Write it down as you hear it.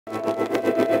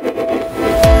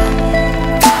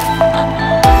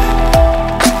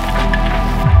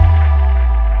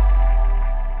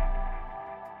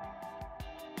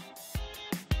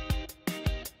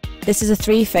This is a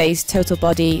 3-phase total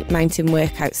body mountain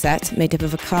workout set made up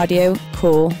of a cardio,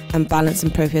 core and balance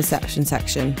and proprioception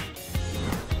section.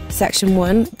 Section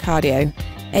 1, cardio.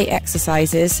 8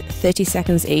 exercises, 30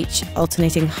 seconds each,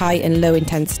 alternating high and low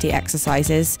intensity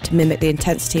exercises to mimic the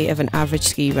intensity of an average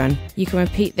ski run. You can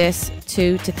repeat this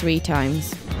 2 to 3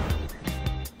 times.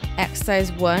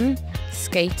 Exercise 1,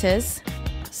 skaters.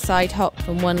 Side hop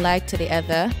from one leg to the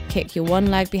other. Kick your one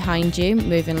leg behind you,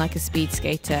 moving like a speed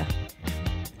skater.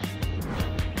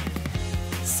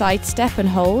 Side step and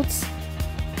holds.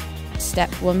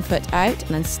 Step one foot out and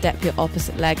then step your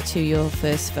opposite leg to your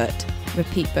first foot.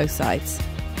 Repeat both sides.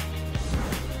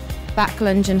 Back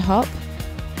lunge and hop.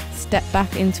 Step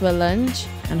back into a lunge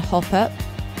and hop up.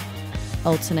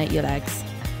 Alternate your legs.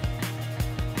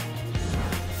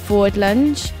 Forward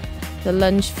lunge. The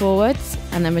lunge forwards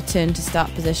and then return to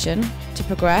start position. To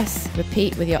progress,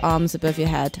 repeat with your arms above your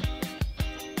head.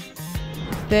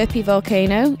 Burpee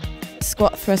volcano.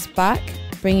 Squat thrust back.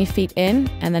 Bring your feet in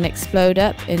and then explode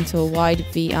up into a wide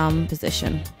V-arm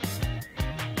position.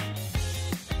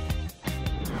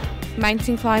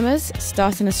 Mountain climbers,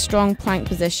 start in a strong plank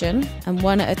position and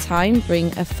one at a time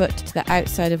bring a foot to the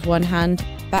outside of one hand,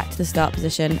 back to the start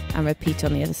position and repeat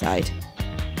on the other side.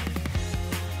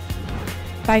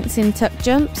 Bouncing tuck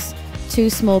jumps, 2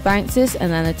 small bounces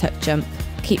and then a tuck jump.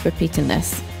 Keep repeating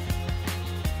this.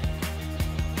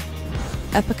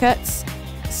 Uppercuts,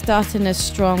 start in a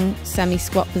strong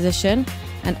semi-squat position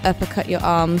and uppercut your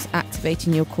arms,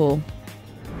 activating your core.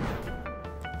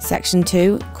 Section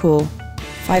 2, core.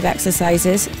 5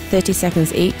 exercises, 30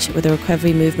 seconds each with a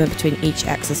recovery movement between each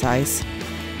exercise.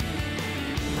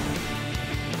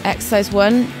 Exercise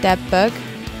 1, dead bug.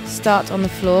 Start on the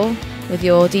floor with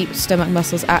your deep stomach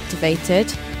muscles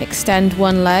activated. Extend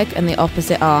one leg and the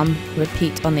opposite arm.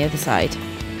 Repeat on the other side.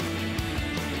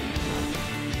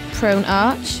 Prone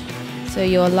arch. So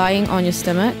you're lying on your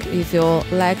stomach with your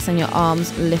legs and your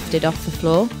arms lifted off the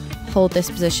floor. Hold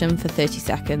this position for 30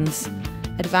 seconds.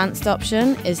 Advanced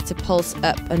option is to pulse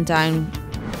up and down.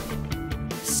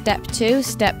 Step 2,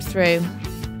 step through.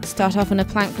 Start off in a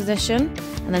plank position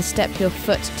and then step your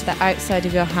foot to the outside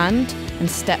of your hand and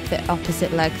step the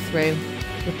opposite leg through.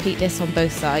 Repeat this on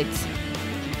both sides.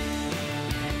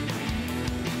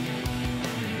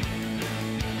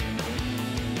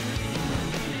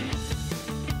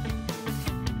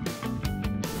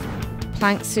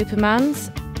 Plank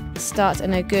Supermans. Start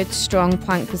in a good strong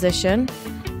plank position.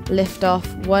 Lift off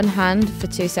one hand for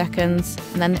 2 seconds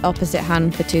and then the opposite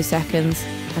hand for 2 seconds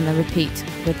and then repeat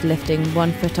with lifting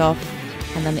one foot off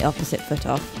and then the opposite foot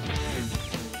off.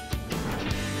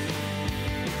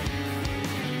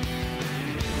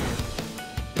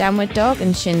 Downward dog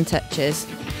and shin touches.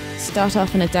 Start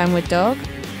off in a downward dog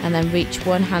and then reach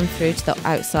one hand through to the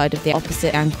outside of the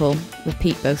opposite ankle.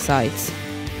 Repeat both sides.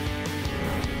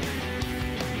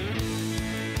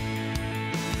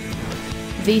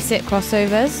 V-sit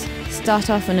crossovers.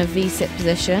 Start off in a V-sit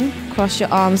position, cross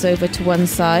your arms over to one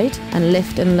side and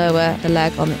lift and lower the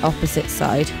leg on the opposite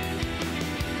side.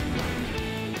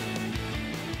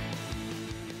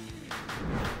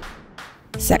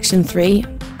 Section 3,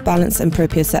 balance and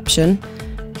proprioception.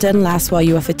 Done last while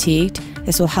you are fatigued.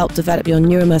 This will help develop your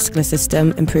neuromuscular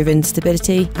system, improving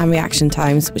stability and reaction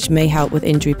times, which may help with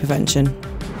injury prevention.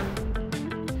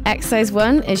 Exercise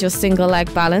 1 is your single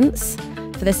leg balance.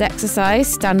 For this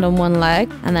exercise, stand on one leg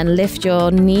and then lift your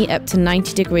knee up to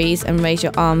 90 degrees and raise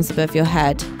your arms above your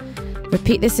head.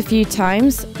 Repeat this a few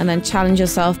times and then challenge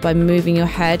yourself by moving your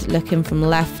head looking from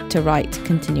left to right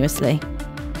continuously.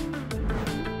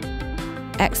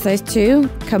 Exercise 2,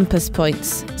 compass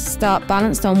points. Start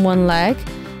balanced on one leg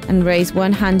and raise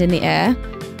one hand in the air.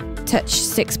 Touch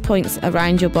 6 points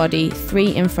around your body,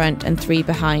 3 in front and 3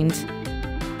 behind.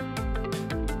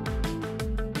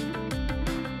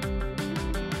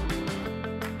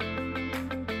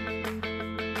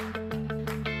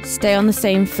 Stay on the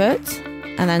same foot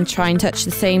and then try and touch the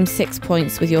same 6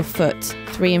 points with your foot,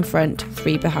 3 in front,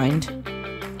 3 behind.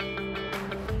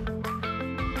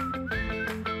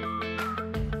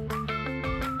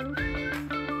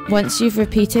 Once you've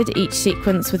repeated each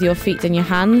sequence with your feet and your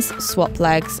hands, swap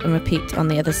legs and repeat on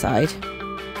the other side.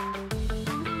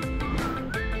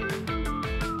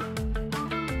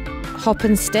 Hop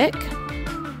and stick.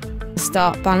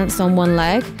 Start balanced on one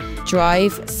leg.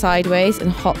 Drive sideways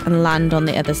and hop and land on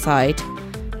the other side.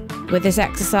 With this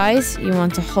exercise, you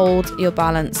want to hold your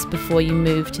balance before you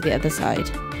move to the other side.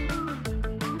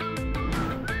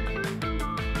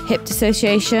 Hip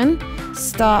dissociation.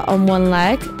 Start on one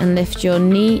leg and lift your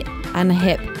knee and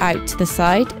hip out to the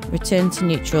side. Return to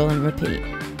neutral and repeat.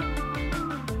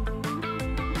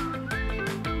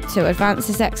 To advance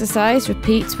this exercise,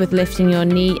 repeat with lifting your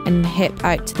knee and hip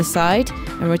out to the side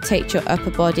and rotate your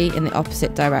upper body in the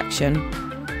opposite direction.